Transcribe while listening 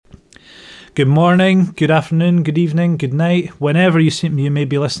Good morning, good afternoon, good evening, good night. Whenever you may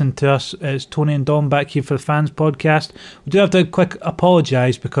be listening to us, it's Tony and Dom back here for the Fans Podcast. We do have to quick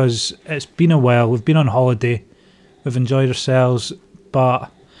apologise because it's been a while. We've been on holiday. We've enjoyed ourselves, but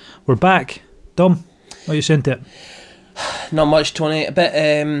we're back. Dom, what are you saying to it? Not much, Tony. A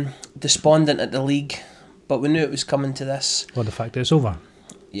bit despondent at the league, but we knew it was coming to this. Well, the fact that it's over.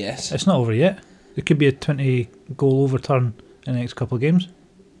 Yes. It's not over yet. It could be a 20-goal overturn in the next couple of games.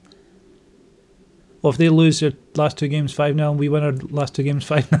 Well, if they lose their last two games 5-0 and we win our last two games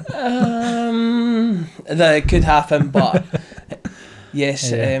 5-0. That could happen, but yes.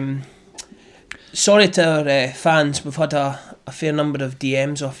 Yeah. Sorry to our fans. We've had a fair number of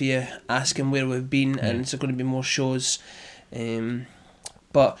DMs off you asking where we've been, and there's going to be more shows.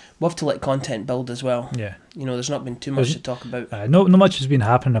 But we have to let content build as well. Yeah. You know, there's not been too much to talk about. Not much has been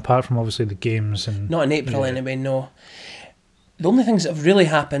happening apart from obviously the games. And not in April anyway, no. The only things that have really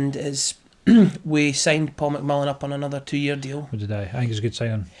happened is we signed Paul McMullen up on another 2-year deal. What did I think it's a good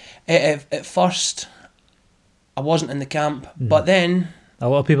signing. At first, I wasn't in the camp, but then a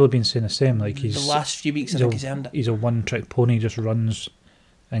lot of people have been saying the same. Like the last few weeks, I think he's earned it. He's a one-trick pony, just runs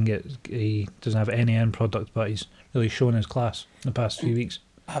and he doesn't have any end product, but he's really shown his class in the past few weeks.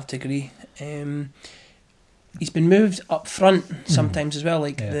 I have to agree. He's been moved up front sometimes as well,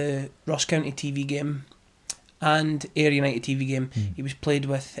 like the Ross County TV game and Ayr United TV game. He was played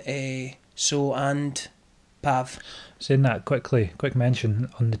with So and Pav. Saying that quick mention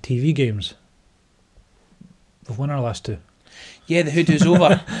on the TV games. We've won our last two. Yeah, the hoodoo's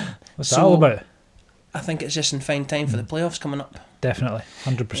over. What's that all about? I think it's just in fine time for the playoffs coming up. Definitely,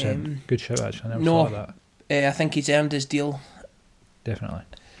 100%. Good shout, actually. I never thought of that. I think he's earned his deal. Definitely.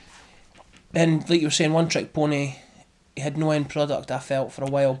 And like you were saying, one trick pony, he had no end product, I felt, for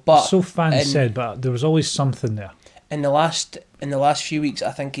a while. But so fans said, but there was always something there. In the last few weeks,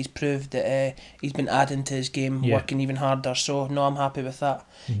 I think he's proved that he's been adding to his game, working even harder. So no, I'm happy with that.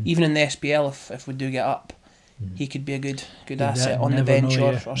 Even in the SPL, if we do get up, he could be a good asset on the bench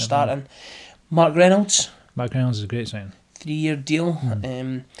or starting. Mark Reynolds. Mark Reynolds is a great sign. 3-year deal.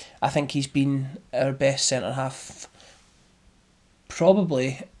 I think he's been our best centre half,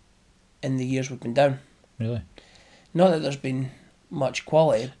 probably in the years we've been down. Really? Not that there's been much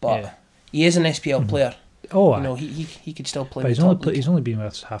quality, but he is an SPL player. Oh, you know, he could still play. But he's only been with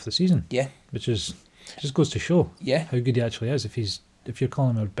us half the season. Yeah, which is just goes to show. Yeah, how good he actually is. If you're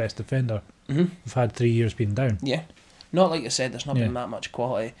calling him our best defender, we've had 3 years being down. Yeah, not like I said. There's not been that much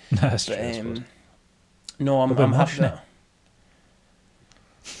quality. That's true. No, I'm happy with that.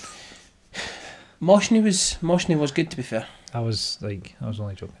 Moshney was good, to be fair. I was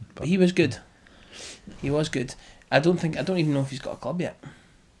only joking. But he was good. He was good. I don't even know if he's got a club yet.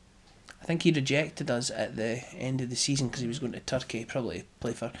 I think he rejected us at the end of the season because he was going to Turkey, probably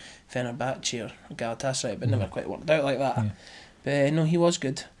play for Fenerbahce or Galatasaray, but never quite worked out like that. Yeah. But no, he was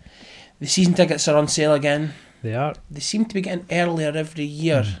good. The season tickets are on sale again. They are. They seem to be getting earlier every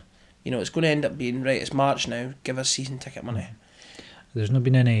year. You know, it's going to end up being, right, it's March now, give us season ticket money. There's not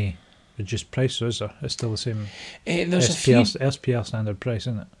been any reduced price, so is there? It's still the same. There's SPL standard price,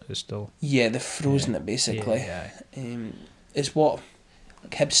 isn't it? It's still. Yeah, they've frozen it basically. Yeah. It's what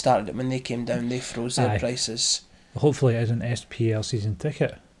Hibs started it when they came down. They froze their prices. Hopefully, it is an SPL season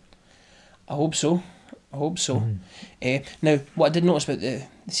ticket. I hope so. Now, what I did notice about the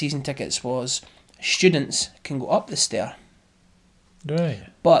season tickets was students can go up the stair. Right.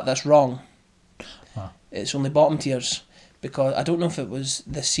 But that's wrong. It's only bottom tiers, because I don't know if it was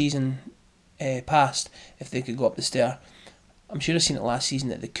this season past if they could go up the stair. I'm sure I've seen it last season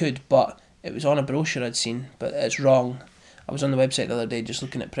that they could, but it was on a brochure I'd seen, but it's wrong. I was on the website the other day just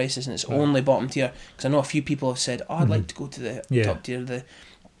looking at prices, and it's only bottom tier, because I know a few people have said, I'd like to go to the top tier, the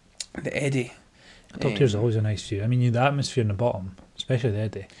Eddie. Top tier's always a nice view. I mean, the atmosphere in the bottom, especially the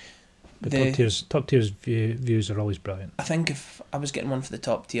Eddie. But top tier's views are always brilliant. I think if I was getting one for the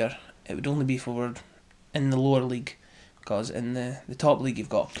top tier, it would only be forward in the lower league, because in the top league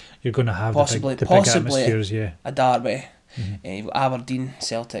you're going to have possibly the big atmospheres, a derby. You've got Aberdeen,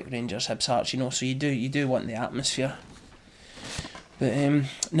 Celtic, Rangers, Hibs, Hearts. You know, so you do want the atmosphere. But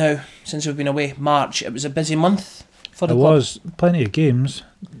now, since we've been away, March, it was a busy month for the club. There was plenty of games.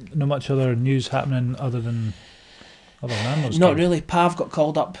 Not much other news happening other than those games. Not really. Pav got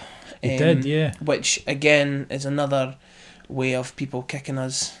called up. He did, yeah. Which again is another way of people kicking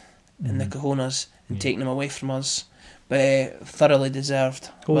us in the cojones and taking them away from us. But thoroughly deserved.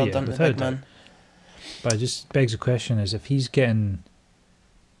 Well done to the big man. But it just begs the question: is if he's getting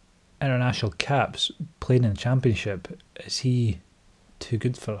international caps playing in the Championship, is he too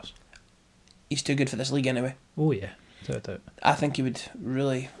good for us? He's too good for this league anyway. Oh yeah. without a doubt. I think he would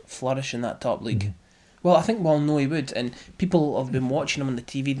really flourish in that top league. Mhm. Well, I think we all know he would, and people have been watching him on the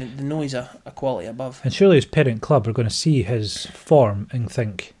TV. They know he's a quality above. And surely his parent club are going to see his form and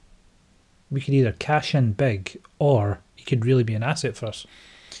think, we could either cash in big or he could really be an asset for us.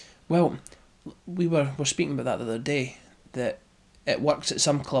 Well, we were speaking about that the other day, that it works at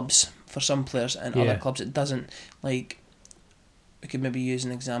some clubs for some players and other clubs it doesn't. Like, we could maybe use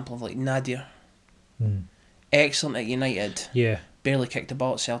an example of like Nadir. Mm. Excellent at United. Yeah. Barely kicked a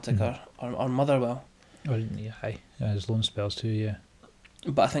ball at Celtic or Motherwell. Or, yeah, aye. His loan spells too, yeah.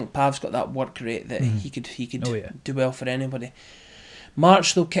 But I think Pav's got that work rate that he could do well for anybody.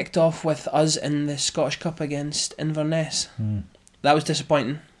 March, though, kicked off with us in the Scottish Cup against Inverness. Mm. That was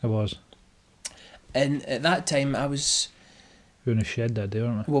disappointing. It was. And at that time, I was... We were in a shed that day,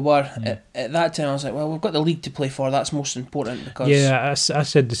 weren't we? We were. Yeah. At that time, I was like, well, we've got the league to play for. That's most important because... Yeah, I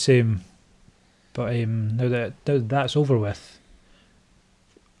said the same. But now that that's over with,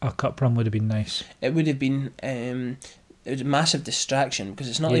 a cup run would have been nice. It would have been... it was a massive distraction because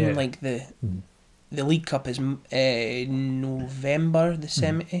it's not even like the League Cup is November, the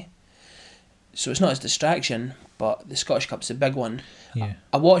semi. So it's not as distraction, but the Scottish Cup's the big one. Yeah.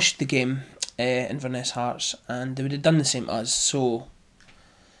 I watched the game, Inverness Hearts, and they would have done the same to us. So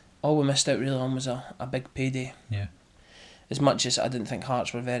all we missed out really on was a big payday. Yeah. As much as I didn't think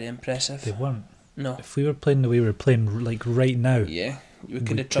Hearts were very impressive. They weren't. No. If we were playing the way we were playing, like right now, yeah, we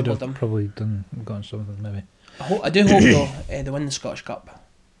could have troubled them. Probably gotten something maybe. I do hope though they win the Scottish Cup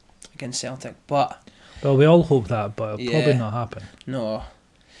against Celtic, but well, we all hope that, but it'll probably not happen. No.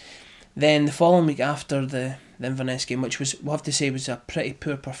 Then the following week after the Inverness game, which was, we'll have to say, was a pretty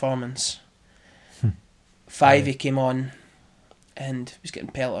poor performance. Fivey came on and was getting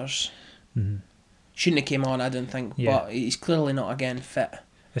pelters. Mm-hmm. Shouldn't have came on, I don't think, but he's clearly not again fit.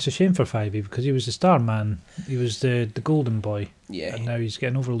 It's a shame for Fivey because he was the star man. He was the golden boy. Yeah. And now he's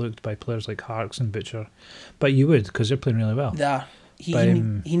getting overlooked by players like Harkes and Butcher. But you would, because they're playing really well. Yeah.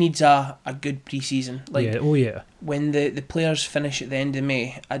 He needs a good pre-season. Like, when the players finish at the end of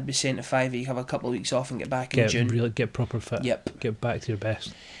May, I'd be saying to Fivey, have a couple of weeks off and get back in June. Get proper fit. Yep. Get back to your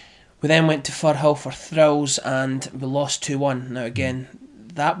best. We then went to Firhill for thrills and we lost 2-1. Now again,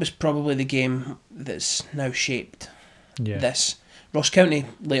 that was probably the game that's now shaped this. Ross County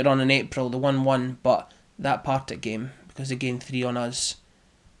later on in April, the 1-1, but that Partick game, because they gained 3 on us,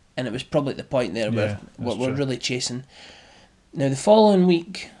 and it was probably at the point there where we're really chasing. Now the following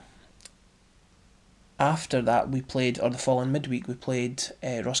week after that we played, or the following midweek we played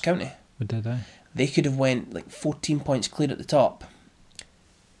Ross County. We did, aye. They could have went like 14 points clear at the top,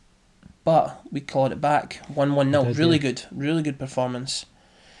 but we clawed it back 1-1-0. Really good performance.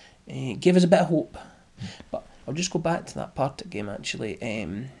 Gave us a bit of hope. But I'll just go back to that Partick game actually.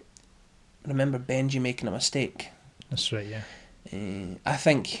 Remember Benji making a mistake. That's right, yeah. I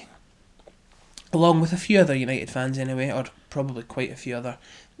think, along with a few other United fans anyway, or probably quite a few other,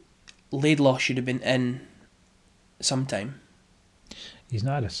 Laidlaw should have been in sometime. He's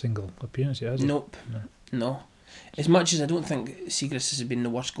not had a single appearance yet, has he? Nope. No. As much as I don't think Siegrist has been the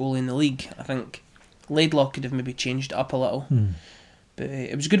worst goalie in the league, I think Laidlaw could have maybe changed it up a little. But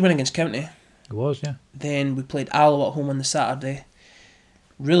it was a good win against County. It was, yeah. Then we played Alloa at home on the Saturday.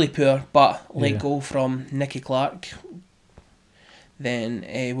 Really poor, but late goal from Nicky Clark. Then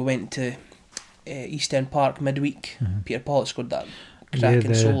we went to East End Park midweek. Peter Pollitt scored that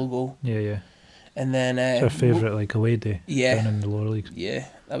cracking solo goal. Yeah. And then it's our favourite away day down in the lower leagues. Yeah,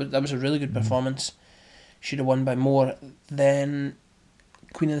 that was a really good performance. Should have won by more. Then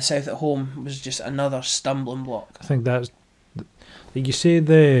Queen of the South at home was just another stumbling block. I think that's, like you say,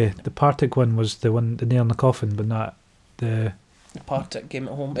 the Partick one was the nail in the coffin, but not the Partick game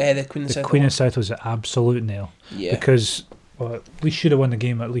at home. The Queen of the South. The Queen of the South was an absolute nail. Yeah. Because we should have won the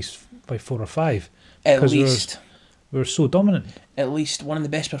game at least by 4 or 5. At least. We were so dominant. At least one of the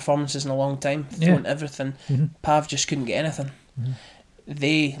best performances in a long time. Throwing everything. Pav just couldn't get anything.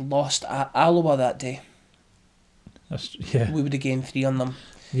 They lost at Alloa that day. We would have gained 3 on them.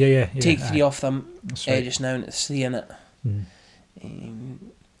 Yeah. Take 3 off them just now, and it's 3 in it.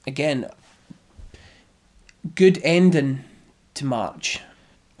 Again, good ending to March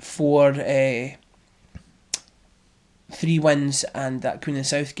for 3 wins and that Queen of the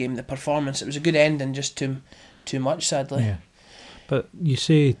South game. The performance, it was a good ending, just too much, sadly. Yeah, but you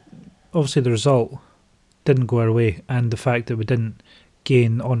say obviously the result didn't go our way, and the fact that we didn't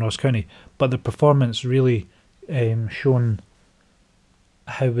gain on Ross County, but the performance really shown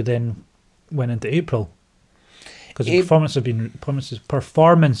how we then went into April, because the performances have been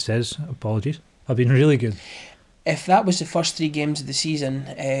really good. If that was the first 3 games of the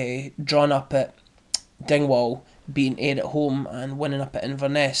season drawn up at Dingwall, beating Ayr at home and winning up at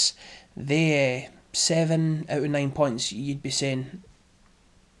Inverness, they 7 out of 9 points, you'd be saying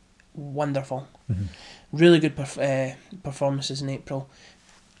wonderful. Mhm. Really good performances in April.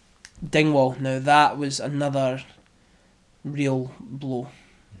 Dingwall, now that was another real blow.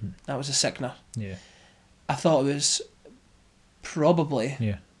 Mhm. That was a sickener. Yeah. I thought it was probably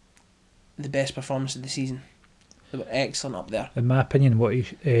Yeah. the best performance of the season. They were excellent up there. In my opinion, what he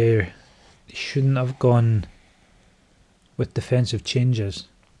shouldn't have gone with defensive changes,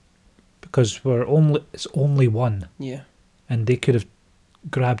 because it's only one, Yeah. and they could have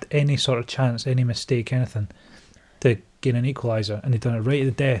grabbed any sort of chance, any mistake, anything to gain an equaliser, and they'd done it right at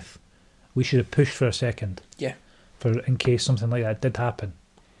the death. We should have pushed for a second. Yeah. For in case something like that did happen.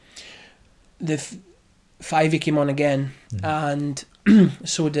 The Fivey came on again, Mhm. and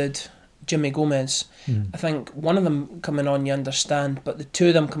so did Jimmy Gomez. Mm. I think one of them coming on, you understand, but the two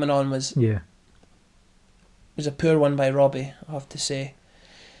of them coming on was Yeah. a poor one by Robbie, I have to say.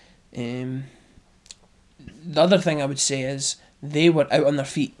 The other thing I would say is they were out on their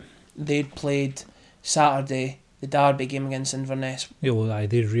feet. They'd played Saturday, the Derby game against Inverness. Yeah, well, aye,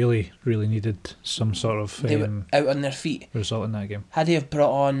 they really, really needed some sort of They were out on their feet. result in that game. Had they have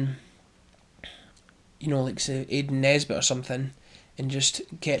brought on, like say Aidan Nesbitt or something, and just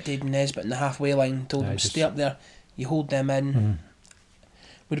kept Aidan Nesbitt in the halfway line, told him stay up there, you hold them in, Mhm.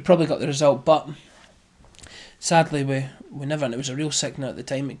 we'd have probably got the result. But sadly, we never, and it was a real sickener at the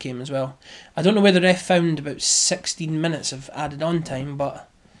time it came as well. I don't know where the ref found about 16 minutes of added on time, but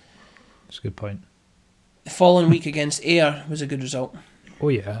That's a good point. the following week against Ayr was a good result. Oh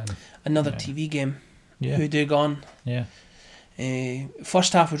yeah. Another Yeah. TV game. Yeah. Hoodoo gone. Yeah.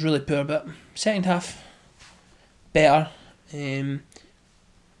 First half was really poor, but second half better.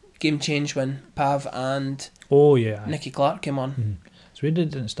 Game changed when Pav and Oh yeah. Nicky Clark came on. Mhm. So where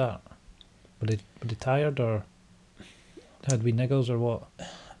didn't start? Were they tired, or had we niggles, or what?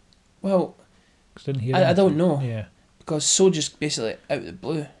 Well, 'Cause I didn't hear. I don't anything. know, Yeah. because So just basically out of the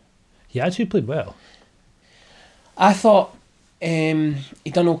blue. He actually played well. I thought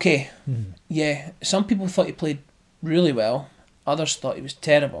he done okay. Mhm. Yeah, some people thought he played really well. Others thought he was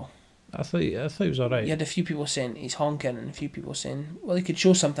terrible. I thought he was alright. You had a few people saying he's honking, and a few people saying, well, he could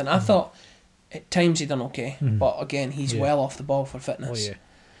show something. I thought at times he done okay, Mhm. but again, he's Yeah. well off the ball for Oh fitness.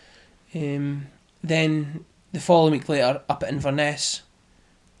 yeah. Then the following week later, up at Inverness,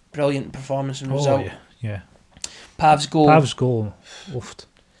 brilliant performance and Oh result. yeah. Yeah. Pav's goal. Pav's goal. Oofed.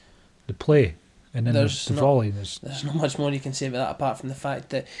 The play, and then There's the not- volley is There's not much more you can say about that apart from the fact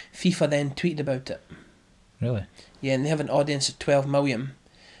that FIFA then tweeted about it. really. Yeah, and they have an audience of 12 million.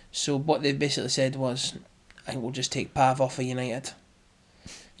 So what they basically said was, I think we'll just take Pav off of United.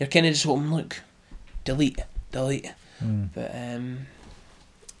 You're kind of just hoping, look, delete. Mm. But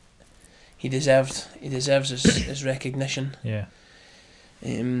he deserves his recognition. Yeah.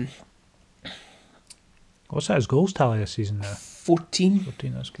 Um, What's that his goals tally this season now? 14.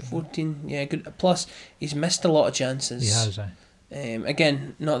 14. That's good. 14, yeah, good. Plus, he's missed a lot of chances. He has.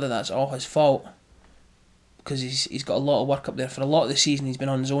 Again, not that that's all his fault, because he's got a lot of work up there. For a lot of the season, he's been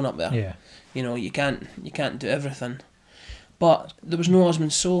on his own up there. Yeah. You can't do everything. But there was no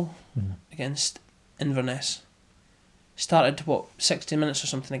Osmond Soul Mhm. against Inverness. Started 60 minutes or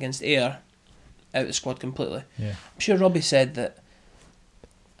something against Ayr, out of the squad completely. Yeah. I'm sure Robbie said that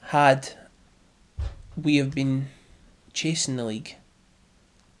had we have been chasing the league,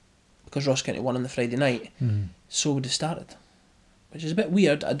 because Ross County won on the Friday night, Mm. So would have started, which is a bit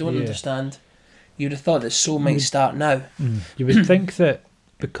weird. I don't Yeah. understand. You'd have thought that So might Would- start now. Mm. You would think that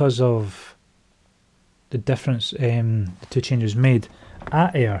because of the difference the two changes made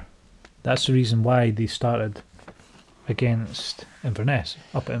at Ayr, that's the reason why they started against Inverness,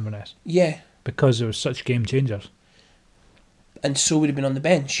 up at Inverness, Yeah, because there was such game changers. and So would have been on the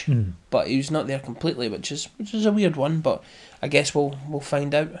bench, Mm. but he was not there completely, which is a weird one. But I guess we'll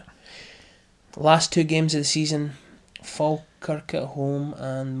find out. Last two games of the season, Falkirk at home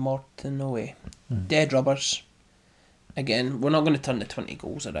and Morton away. Mm. Dead rubbers. Again, we're not going to turn the 20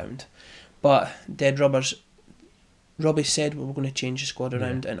 goals around, but dead rubbers. Robbie said we were going to change the squad Yeah.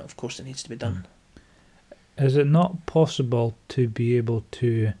 around, and of course it needs to be done. Is it not possible to be able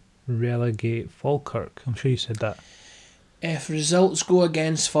to relegate Falkirk? I'm sure you said that. If results go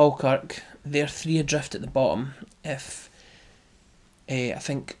against Falkirk, they're 3 adrift at the bottom. If I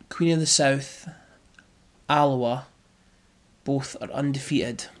think Queen of the South, Alloa, both are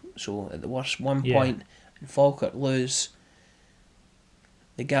undefeated, so at the worst 1 Yeah. point, and Falkirk lose,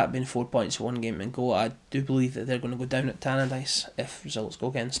 the gap being 4 points, 1 game and go, I do believe that they're going to go down at Tannadice if results go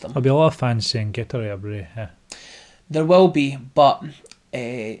against them. There'll be a lot of fans saying get her Abray. Yeah. There will be, but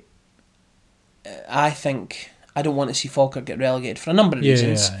I think I don't want to see Falkirk get relegated for a number of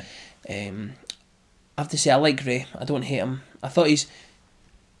reasons. I have to say I like Ray. I don't hate him. I thought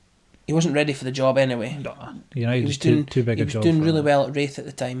he wasn't ready for the job anyway. United he was doing too big a job. He was doing really well at Wraith at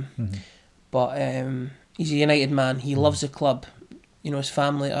the time, but he's a United man. He loves the club. His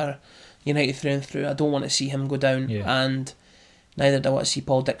family are United through and through. I don't want to see him go down, and neither do I want to see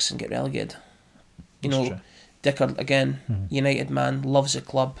Paul Dixon get relegated. Dickard again, United man, loves the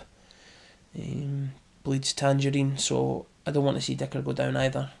club. Bleeds tangerine, so I don't want to see Dickard go down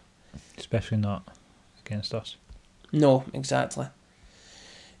either. Especially not against us. No, exactly.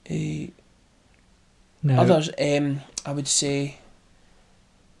 Now, others, I would say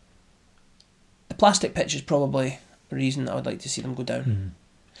the plastic pitch is probably a reason I would like to see them go down.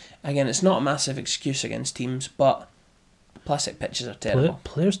 Again, it's not a massive excuse against teams, but plastic pitches are terrible.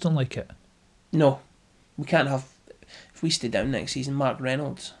 Players don't like it. No, we can't have. If we stay down next season, Mark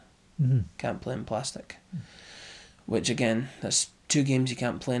Reynolds can't play in plastic. Which again, that's 2 games he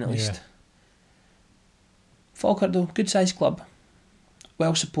can't play in at least. Falkirk though, good sized club,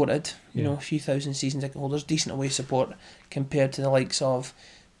 well supported. A few thousand season ticket holders, decent away support compared to the likes of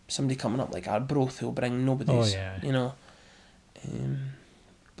somebody coming up like Arbroath who'll bring nobodies.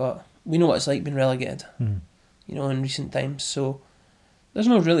 But we know what it's like being relegated. In recent times, so there's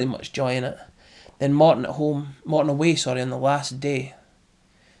not really much joy in it. Then Morton away on the last day.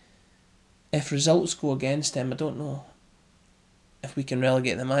 If results go against them, I don't know if we can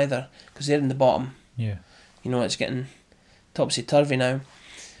relegate them either, because they're in the bottom. It's getting topsy-turvy now.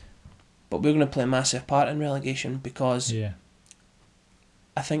 But we're going to play a massive part in relegation because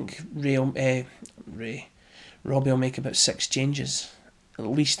I think Robbie will make about 6 changes, at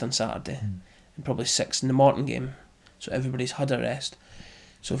least on Saturday, and probably 6 in the Morton game, so everybody's had a rest.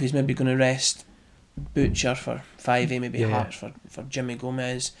 So if he's maybe going to rest Butcher for 5, maybe Hart for Jimmy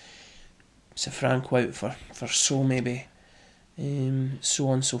Gomez, Safranco out for So maybe, so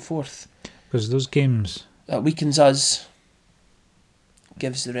on and so forth. Because those games... That weakens us,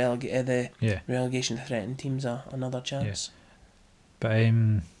 gives the relegation threatened teams another chance. But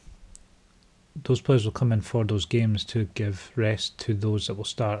those players will come in for those games to give rest to those that will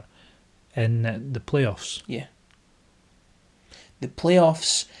start in the playoffs. The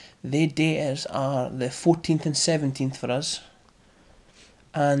playoffs, their dates are the 14th and 17th for us.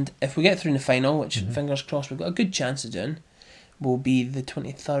 And if we get through in the final, which fingers crossed we've got a good chance of doing, will be the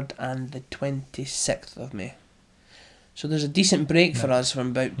 23rd and the 26th of May. So there's a decent break for us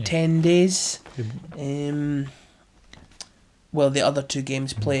from about 10 days. The other 2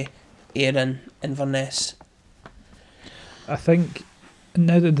 games play Ayr and Inverness. I think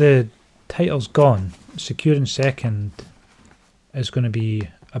now that the title's gone, securing second is going to be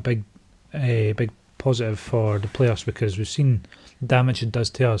a big positive for the playoffs, because we've seen the damage it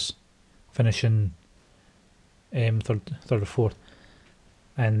does to us finishing third or fourth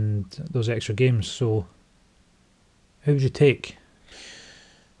and those extra games. So who would you take?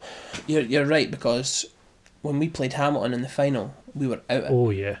 You're right, because when we played Hamilton in the final, we were out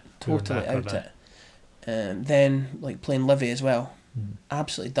it. Totally out it. Then playing Livy as well,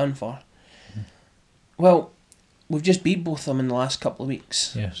 absolutely done for. Well, we've just beat both of them in the last couple of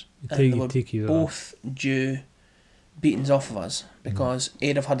weeks. Yes, they were both due beatings off of us, because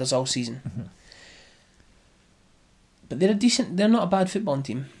Ayr have had us all season. But they're not a bad footballing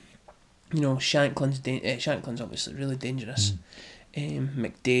team. Shanklin's obviously really dangerous.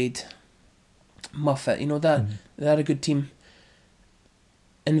 McDade, Muffet, they're a good team.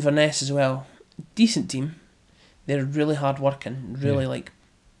 Inverness as well, decent team. They're really hard working, really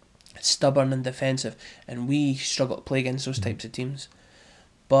stubborn and defensive, and we struggle to play against those types of teams.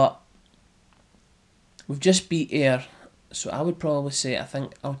 But we've just beat Ayr, so I would probably say I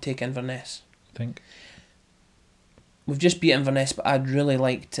think I'll take Inverness. We've just beat Inverness, but I'd really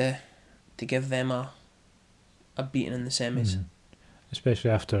like to give them a beating in the semis.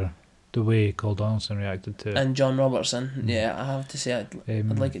 Especially after the way Paul Donaldson reacted to it. And John Robertson. I have to say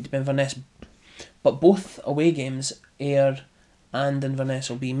I'd like it to be Inverness. But both away games, Ayr and Inverness,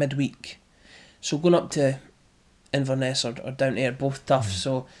 will be midweek. So going up to Inverness or down to Ayr, both tough,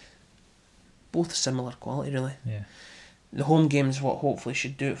 so both similar quality really. The home game's what hopefully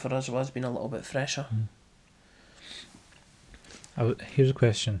should do it for us, was being a little bit fresher. Here's a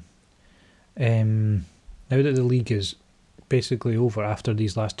question. Now that the league is basically over after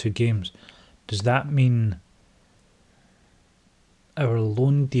these last 2 games, does that mean our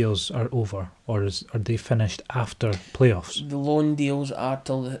loan deals are over, or are they finished after playoffs? The loan deals are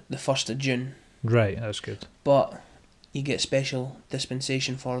till the 1st of June. Right, that's good. But you get special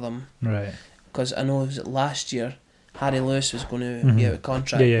dispensation for them. Right. Because I know it was last year Harry Lewis was going to be out of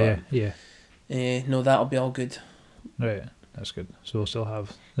contract. No, that'll be all good. Right, that's good. So we'll still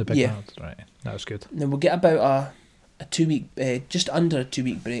have the big Yeah. round. Right, that was good. Then we'll get about a 2 week, just under a 2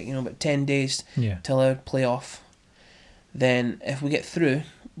 week break. About 10 days Yeah. till our playoff. Then if we get through,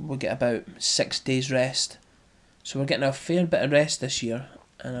 we'll get about 6 days rest. So we're getting a fair bit of rest this year,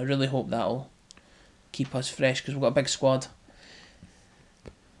 and I really hope that'll keep us fresh because we've got a big squad.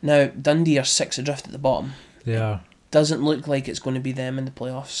 Now Dundee are 6 adrift at the bottom. They are. Doesn't look like it's going to be them in the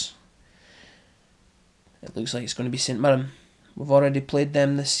playoffs. It looks like it's going to be St Mirren. We've already played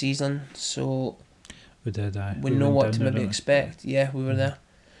them this season, so We did, we know what to maybe expect. Yeah, we were there.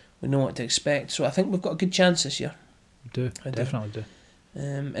 We know what to expect. So I think we've got a good chance this year. We do, I do. definitely do.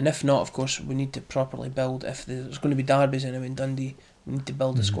 And if not, of course, we need to properly build. If there's going to be derbies anyway in Dundee, we need to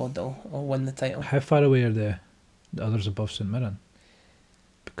build a squad that'll win the title. How far away are the others above St Mirren?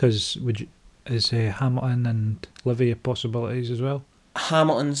 Because is Hamilton and Livy possibilities as well?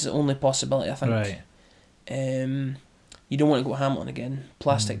 Hamilton's the only possibility, I think. Right. You don't want to go Hamilton again.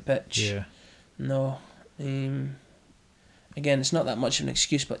 Plastic pitch. Yeah. No. Again, it's not that much of an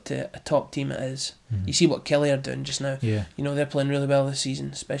excuse, but to a top team it is. Mhm. You see what Kelly are doing just now. Yeah. They're playing really well this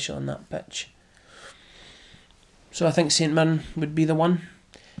season, especially on that pitch. So I think St Mirren would be the one.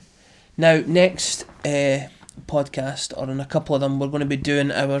 Now, next podcast, or in a couple of them, we're going to be doing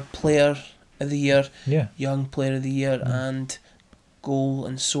our Player of the Year, Yeah. Young Player of the Year, and Goal,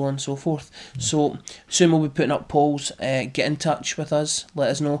 and so on and so forth. So soon we'll be putting up polls. Get in touch with us, let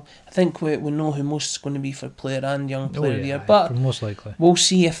us know. I think we know who most is going to be for Player and Young Player of the Year, but most likely. we'll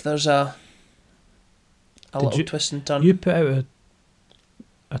see if there's a Did little you- twist and turn. You put out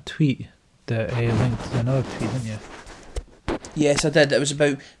a tweet that linked to another tweet, didn't you? Yes, I did. It was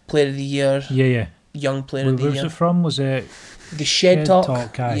about Player of the Year, Yeah, yeah. Young Player Where of the was Year. it from? Was it? The Shed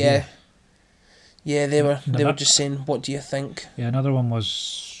Talk. aye, Yeah. Yeah, they were Another- just saying, what do you think? Yeah, another one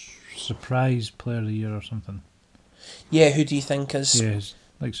was surprise player of the year or something. Yeah, who do you think is... Yeah, it's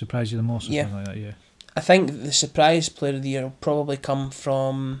like surprise you the most or Yeah. something like that. Yeah. I think the surprise Player of the Year will probably come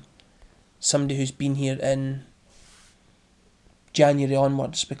from somebody who's been here in January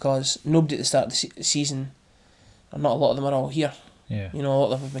onwards, because nobody at the start of the season, or not a lot of them are all here. Yeah. A lot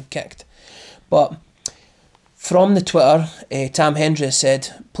of them have been kicked. But from the Twitter, Tam Hendry has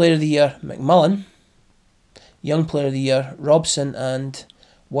said, Player of the Year, McMullen. Young Player of the Year, Robson, and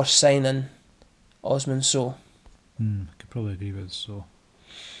worst signing, Osman Sow. Could probably agree with so.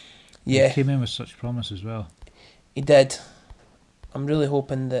 Yeah, He came in with such promise as well. he did. I'm really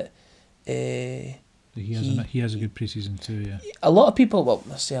hoping that He has a good pre-season too. Yeah. a lot of people, well,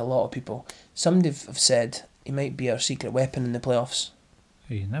 I say a lot of people, some have said he might be our secret weapon in the playoffs.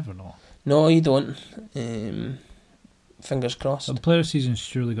 Hey, you never know. No, you don't. Fingers crossed. The player season's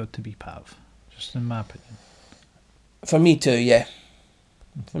surely got to be Pav, just in my opinion. For me too, yeah.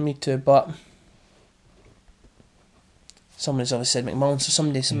 For me too, but somebody's obviously said McMullen, so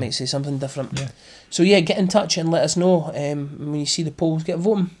somebody might say something different. Yeah. So yeah, get in touch and let us know. When you see the polls, get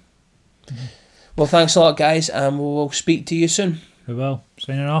voting. Well, thanks a lot, guys, and we will speak to you soon. We will.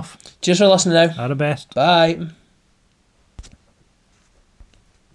 Signing off. Cheers for listening now. All the best. Bye.